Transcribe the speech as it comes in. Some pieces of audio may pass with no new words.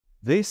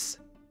This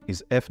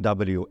is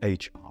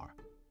fWHR.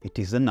 It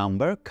is a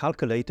number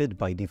calculated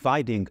by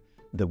dividing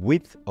the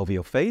width of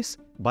your face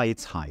by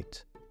its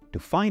height. To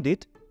find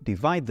it,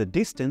 divide the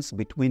distance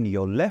between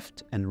your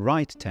left and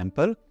right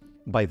temple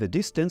by the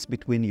distance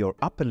between your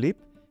upper lip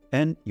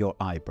and your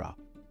eyebrow.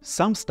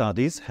 Some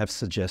studies have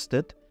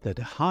suggested that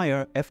a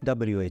higher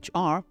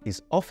fWHR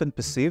is often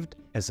perceived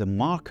as a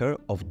marker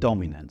of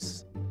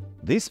dominance.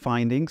 These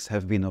findings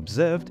have been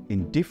observed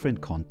in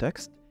different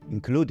contexts,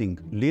 including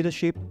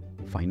leadership,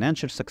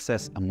 financial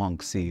success among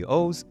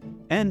CEOs,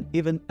 and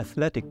even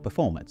athletic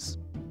performance.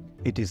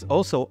 It is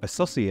also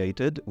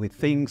associated with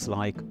things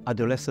like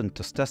adolescent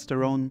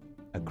testosterone,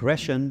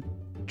 aggression,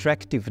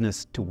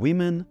 attractiveness to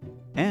women,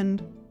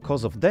 and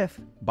cause of death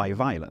by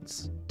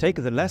violence. Take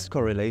the last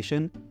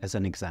correlation as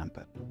an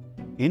example.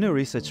 In a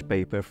research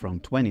paper from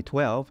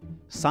 2012,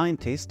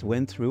 scientists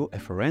went through a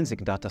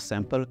forensic data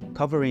sample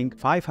covering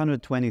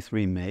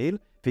 523 male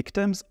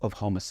victims of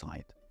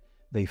homicide.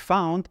 They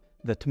found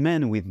that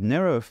men with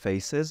narrower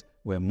faces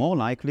were more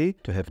likely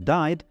to have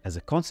died as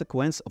a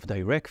consequence of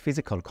direct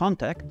physical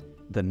contact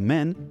than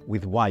men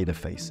with wider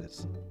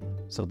faces.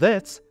 So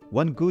that's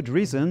one good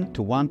reason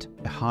to want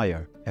a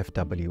higher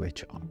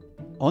fWHR.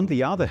 On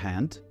the other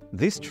hand,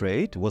 this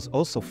trait was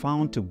also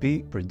found to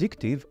be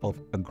predictive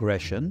of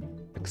aggression,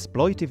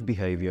 exploitive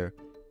behavior,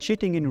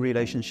 cheating in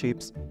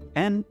relationships,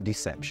 and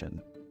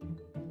deception.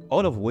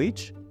 All of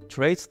which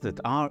traits that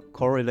are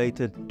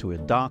correlated to a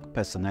dark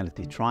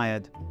personality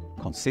triad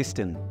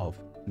consisting of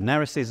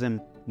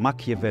narcissism,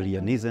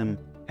 Machiavellianism,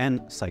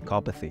 and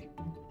psychopathy,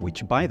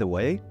 which, by the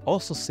way,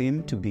 also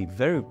seem to be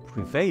very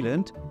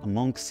prevalent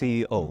among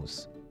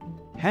CEOs.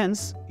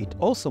 Hence, it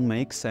also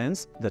makes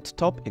sense that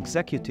top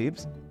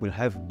executives will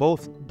have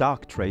both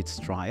dark traits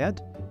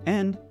triad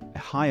and a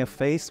higher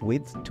face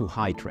width to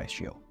height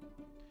ratio.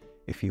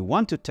 If you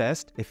want to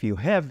test if you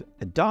have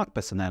a dark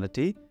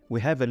personality, we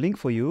have a link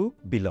for you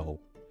below.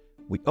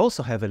 We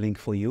also have a link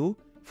for you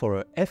for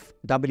a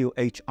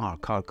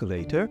fWHR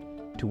calculator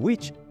to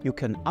which you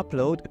can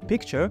upload a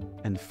picture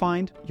and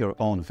find your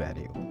own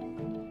value.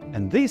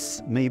 And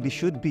this maybe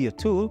should be a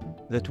tool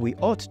that we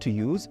ought to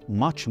use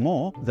much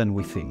more than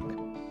we think.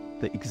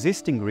 The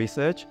existing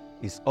research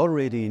is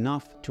already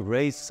enough to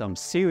raise some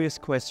serious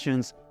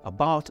questions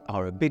about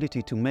our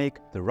ability to make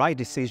the right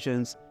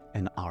decisions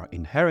and our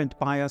inherent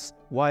bias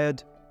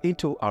wired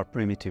into our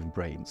primitive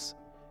brains.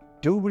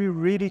 Do we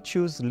really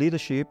choose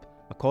leadership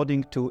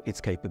according to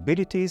its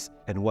capabilities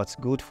and what's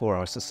good for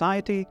our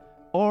society,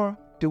 or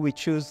do we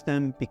choose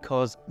them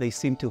because they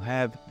seem to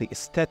have the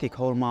aesthetic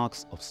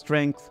hallmarks of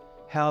strength,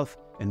 health,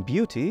 and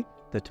beauty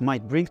that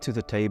might bring to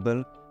the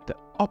table the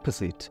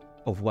opposite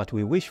of what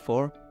we wish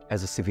for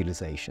as a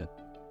civilization?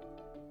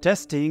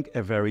 Testing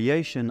a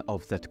variation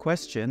of that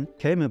question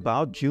came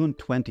about June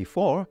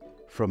 24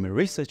 from a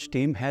research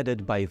team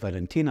headed by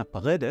Valentina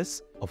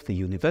Paredes of the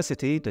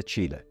University de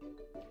Chile.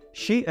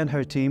 She and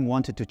her team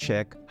wanted to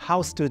check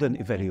how student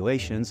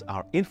evaluations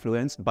are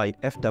influenced by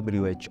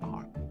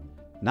fWHR.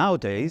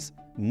 Nowadays,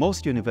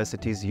 most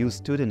universities use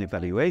student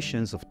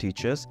evaluations of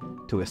teachers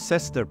to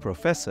assess their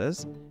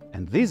professors,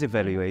 and these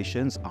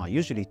evaluations are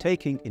usually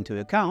taken into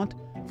account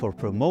for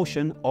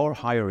promotion or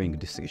hiring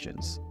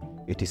decisions.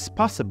 It is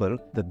possible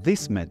that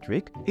this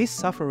metric is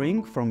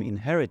suffering from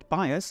inherent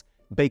bias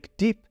baked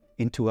deep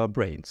into our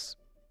brains.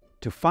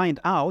 To find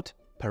out,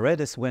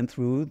 Paredes went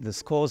through the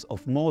scores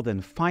of more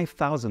than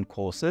 5,000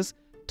 courses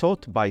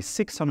taught by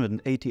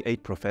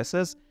 688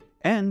 professors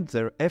and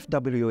their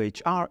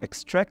fWHR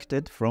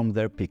extracted from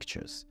their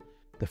pictures.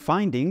 The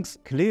findings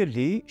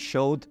clearly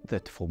showed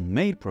that for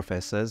male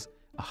professors,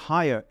 a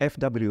higher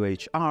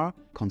fWHR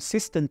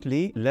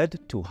consistently led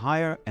to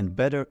higher and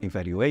better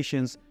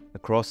evaluations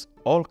across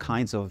all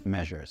kinds of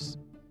measures.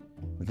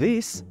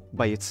 This,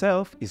 by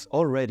itself, is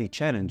already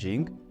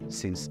challenging,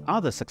 since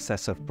other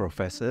successive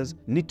professors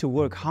need to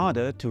work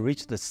harder to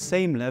reach the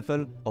same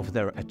level of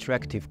their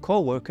attractive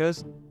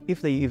co-workers,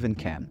 if they even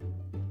can.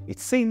 It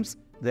seems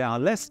they are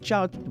less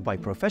judged by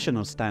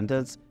professional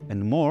standards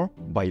and more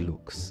by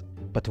looks.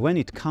 But when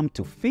it comes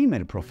to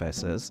female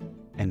professors,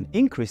 an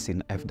increase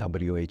in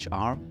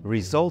fWHR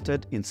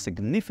resulted in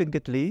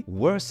significantly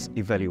worse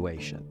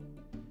evaluation.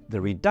 The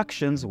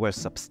reductions were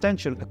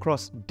substantial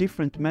across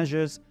different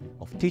measures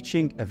of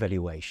teaching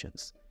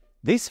evaluations.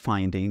 This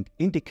finding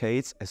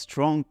indicates a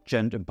strong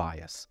gender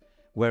bias,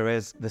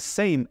 whereas the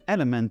same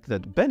element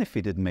that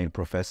benefited male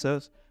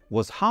professors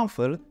was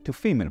harmful to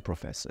female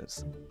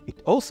professors.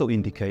 It also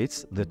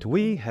indicates that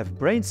we have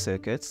brain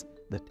circuits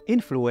that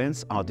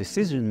influence our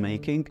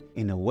decision-making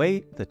in a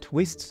way that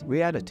twists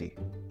reality.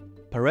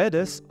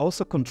 Paredes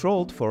also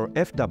controlled for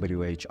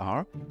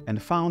fWHR and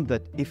found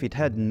that if it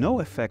had no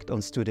effect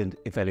on student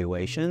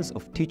evaluations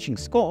of teaching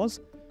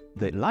scores,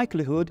 the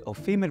likelihood of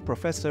female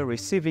professor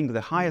receiving the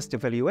highest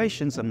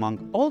evaluations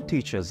among all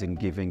teachers in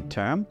given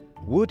term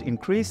would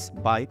increase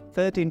by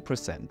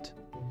 13%.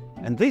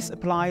 And this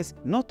applies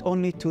not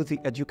only to the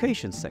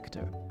education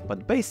sector,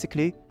 but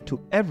basically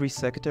to every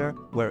sector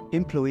where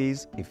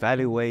employees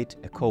evaluate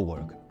a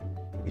co-worker.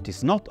 It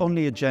is not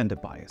only a gender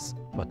bias,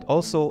 but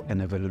also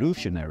an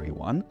evolutionary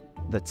one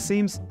that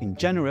seems in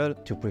general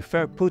to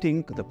prefer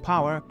putting the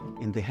power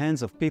in the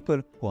hands of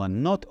people who are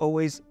not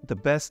always the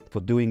best for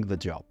doing the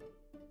job.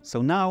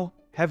 So now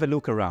have a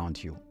look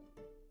around you.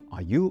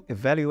 Are you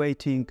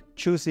evaluating,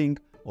 choosing,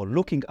 or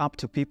looking up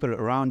to people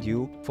around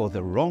you for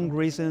the wrong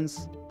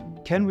reasons?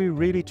 Can we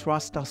really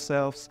trust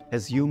ourselves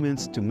as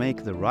humans to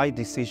make the right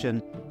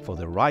decision for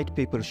the right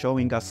people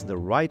showing us the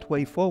right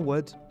way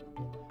forward?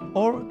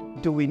 Or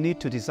do we need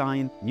to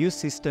design new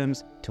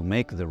systems to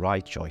make the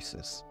right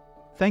choices?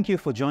 Thank you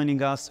for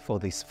joining us for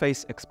this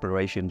face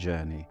exploration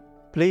journey.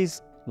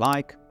 Please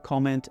like,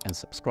 comment, and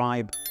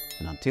subscribe.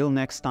 And until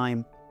next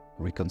time,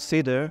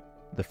 reconsider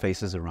the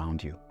faces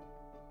around you.